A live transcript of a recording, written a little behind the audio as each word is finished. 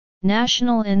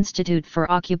National Institute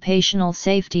for Occupational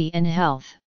Safety and Health,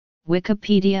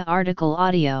 Wikipedia article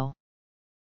audio.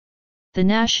 The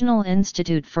National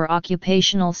Institute for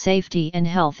Occupational Safety and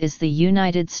Health is the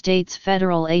United States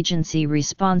federal agency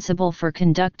responsible for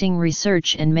conducting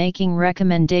research and making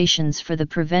recommendations for the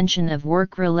prevention of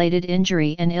work-related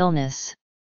injury and illness.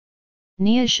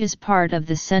 NIOSH is part of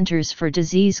the Centers for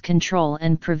Disease Control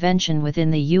and Prevention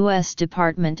within the U.S.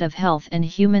 Department of Health and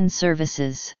Human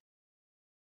Services.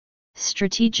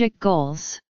 Strategic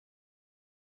Goals.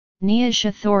 NIOSH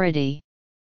Authority.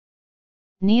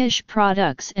 NIOSH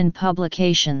Products and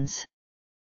Publications.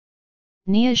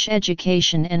 NIOSH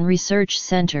Education and Research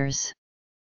Centers.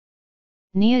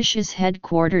 NIOSH is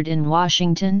headquartered in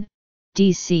Washington,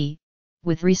 D.C.,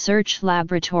 with research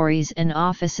laboratories and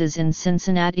offices in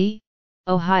Cincinnati,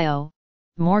 Ohio,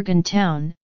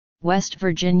 Morgantown, West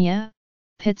Virginia,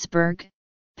 Pittsburgh,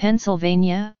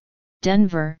 Pennsylvania,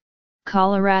 Denver,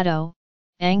 Colorado,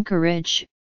 Anchorage,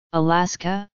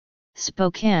 Alaska,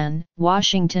 Spokane,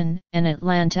 Washington, and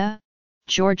Atlanta,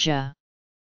 Georgia.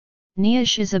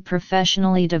 NIOSH is a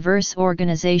professionally diverse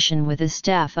organization with a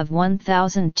staff of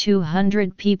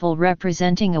 1,200 people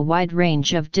representing a wide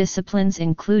range of disciplines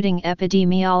including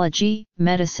epidemiology,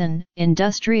 medicine,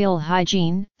 industrial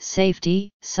hygiene,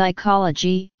 safety,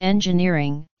 psychology,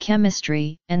 engineering,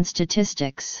 chemistry, and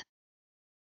statistics.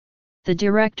 The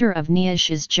director of NIOSH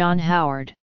is John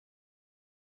Howard.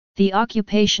 The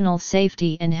Occupational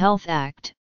Safety and Health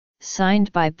Act,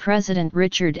 signed by President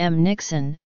Richard M.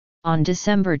 Nixon, on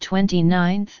December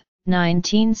 29,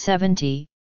 1970,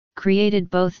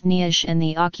 created both NIOSH and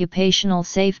the Occupational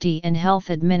Safety and Health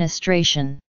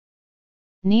Administration.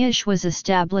 NIOSH was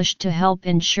established to help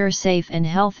ensure safe and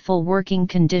healthful working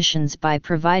conditions by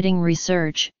providing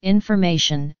research,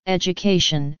 information,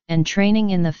 education, and training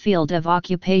in the field of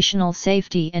occupational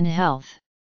safety and health.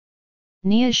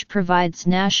 NIOSH provides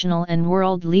national and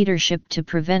world leadership to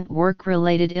prevent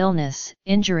work-related illness,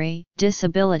 injury,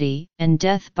 disability, and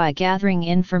death by gathering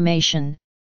information,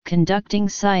 conducting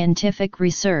scientific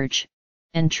research,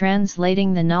 and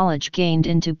translating the knowledge gained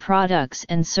into products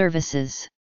and services.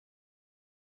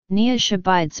 NIOSH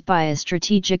abides by a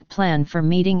strategic plan for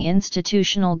meeting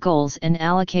institutional goals and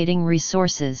allocating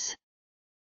resources.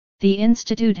 The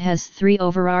Institute has 3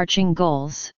 overarching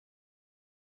goals.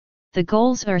 The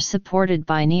goals are supported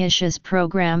by NIOSH's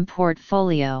program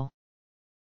portfolio.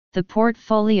 The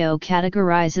portfolio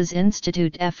categorizes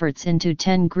Institute efforts into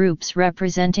 10 groups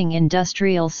representing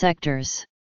industrial sectors.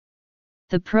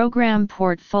 The program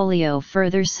portfolio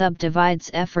further subdivides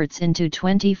efforts into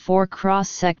 24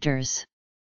 cross-sectors.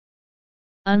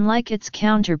 Unlike its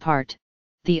counterpart,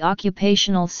 the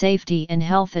Occupational Safety and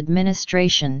Health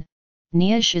Administration,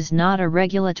 NIOSH is not a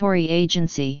regulatory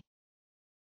agency.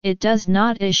 It does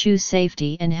not issue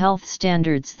safety and health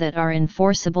standards that are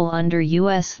enforceable under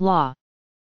U.S. law.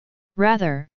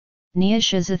 Rather,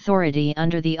 NIOSH's authority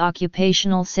under the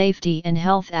Occupational Safety and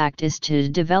Health Act is to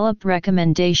develop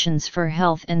recommendations for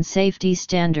health and safety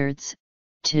standards,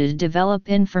 to develop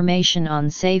information on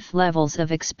safe levels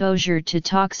of exposure to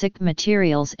toxic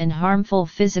materials and harmful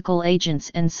physical agents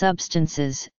and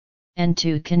substances, and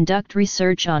to conduct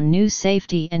research on new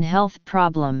safety and health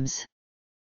problems.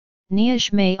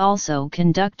 NIOSH may also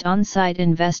conduct on-site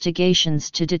investigations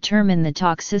to determine the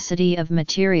toxicity of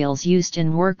materials used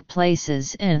in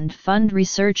workplaces and fund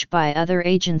research by other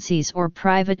agencies or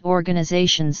private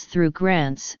organizations through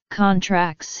grants,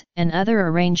 contracts, and other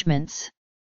arrangements.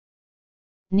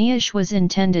 NIOSH was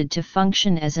intended to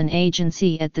function as an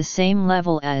agency at the same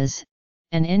level as,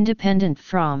 and independent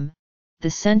from, the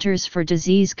Centers for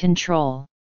Disease Control.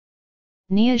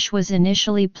 NIOSH was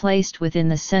initially placed within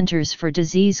the Centers for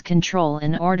Disease Control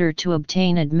in order to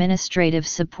obtain administrative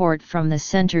support from the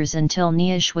centers until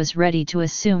NIOSH was ready to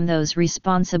assume those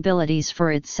responsibilities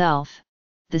for itself.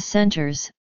 The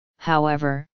centers,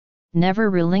 however, never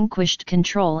relinquished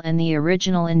control and the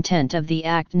original intent of the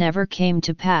Act never came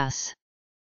to pass.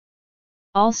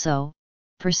 Also,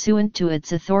 pursuant to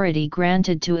its authority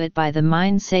granted to it by the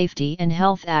Mine Safety and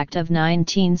Health Act of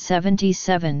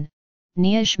 1977,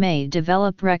 NIOSH may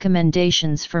develop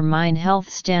recommendations for mine health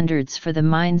standards for the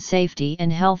Mine Safety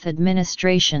and Health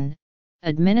Administration,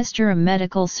 administer a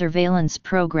medical surveillance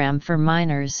program for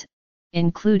miners,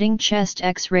 including chest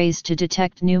X-rays to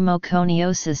detect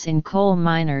pneumoconiosis in coal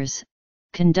miners,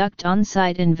 conduct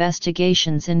on-site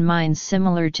investigations in mines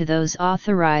similar to those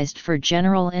authorized for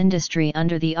general industry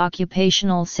under the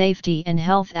Occupational Safety and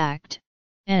Health Act,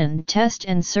 and test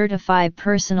and certify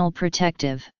personal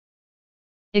protective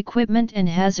equipment and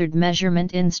hazard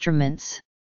measurement instruments.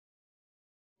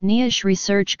 NIOSH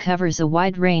research covers a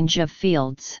wide range of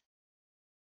fields.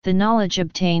 The knowledge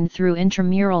obtained through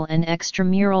intramural and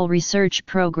extramural research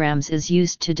programs is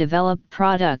used to develop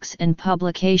products and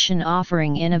publication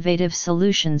offering innovative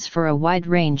solutions for a wide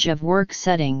range of work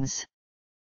settings.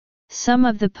 Some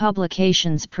of the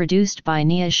publications produced by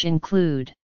NIOSH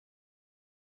include: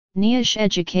 NIOSH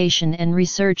Education and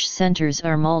Research Centers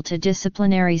are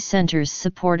multidisciplinary centers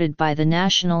supported by the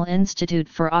National Institute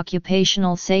for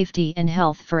Occupational Safety and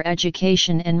Health for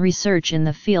education and research in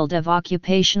the field of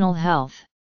occupational health.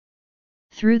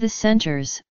 Through the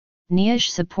centers, NIOSH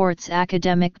supports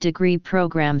academic degree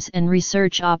programs and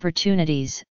research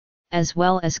opportunities, as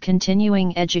well as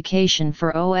continuing education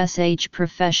for OSH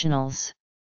professionals.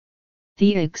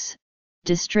 The ICs,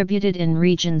 distributed in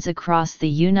regions across the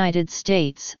United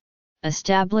States,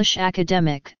 establish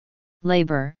academic,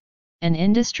 labor, and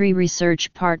industry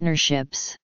research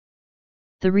partnerships.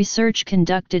 The research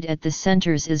conducted at the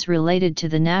centers is related to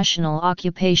the National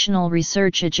Occupational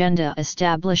Research Agenda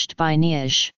established by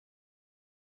NIOSH.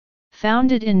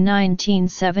 Founded in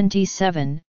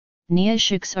 1977,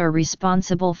 NIOSH are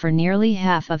responsible for nearly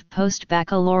half of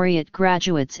post-baccalaureate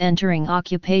graduates entering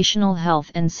occupational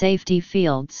health and safety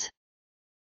fields.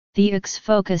 The ICs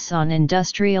focus on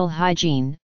industrial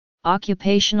hygiene,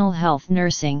 occupational health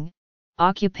nursing,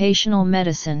 occupational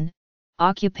medicine,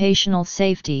 occupational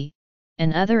safety,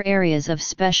 and other areas of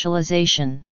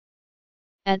specialization.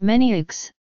 At many ICs,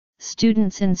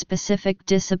 students in specific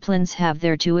disciplines have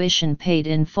their tuition paid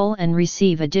in full and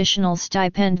receive additional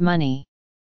stipend money.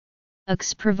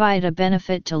 ICs provide a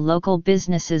benefit to local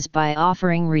businesses by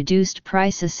offering reduced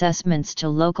price assessments to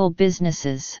local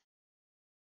businesses.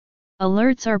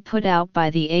 Alerts are put out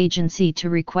by the agency to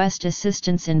request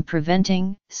assistance in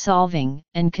preventing, solving,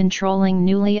 and controlling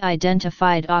newly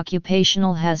identified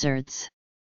occupational hazards.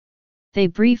 They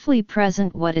briefly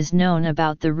present what is known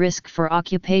about the risk for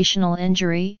occupational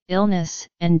injury, illness,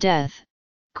 and death.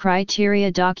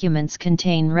 Criteria documents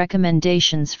contain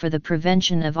recommendations for the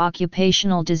prevention of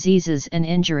occupational diseases and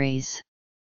injuries.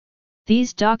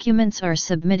 These documents are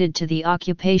submitted to the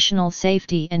Occupational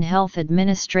Safety and Health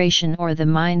Administration or the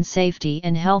Mine Safety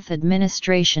and Health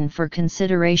Administration for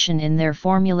consideration in their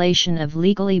formulation of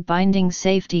legally binding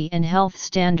safety and health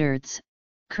standards.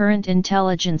 Current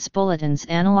intelligence bulletins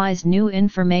analyze new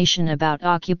information about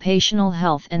occupational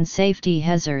health and safety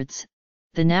hazards.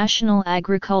 The National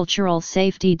Agricultural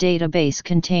Safety Database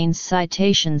contains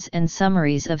citations and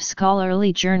summaries of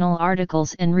scholarly journal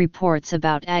articles and reports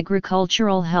about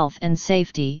agricultural health and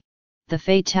safety. The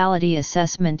Fatality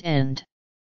Assessment and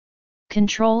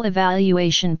Control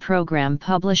Evaluation Program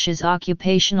publishes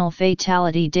occupational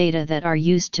fatality data that are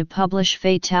used to publish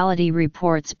fatality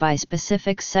reports by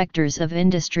specific sectors of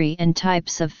industry and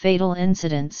types of fatal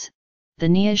incidents. The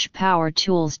NIOSH Power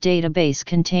Tools database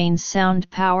contains sound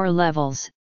power levels,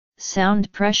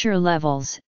 sound pressure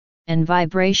levels, and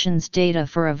vibrations data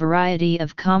for a variety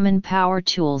of common power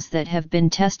tools that have been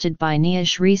tested by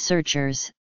NIOSH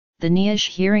researchers. The NIOSH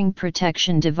Hearing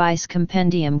Protection Device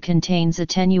Compendium contains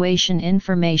attenuation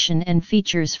information and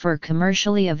features for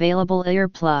commercially available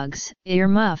earplugs,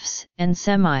 earmuffs, and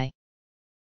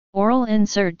semi-oral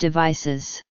insert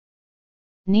devices.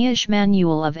 NIOSH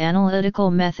Manual of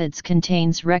Analytical Methods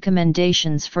contains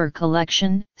recommendations for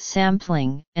collection,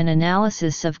 sampling, and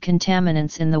analysis of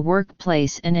contaminants in the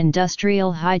workplace and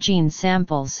industrial hygiene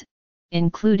samples,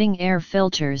 including air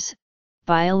filters,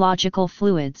 biological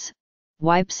fluids,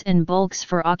 wipes and bulks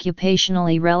for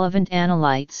occupationally relevant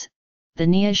analytes. The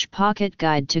NIOSH Pocket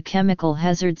Guide to Chemical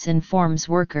Hazards informs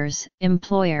workers,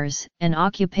 employers, and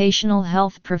occupational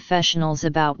health professionals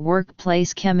about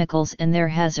workplace chemicals and their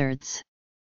hazards.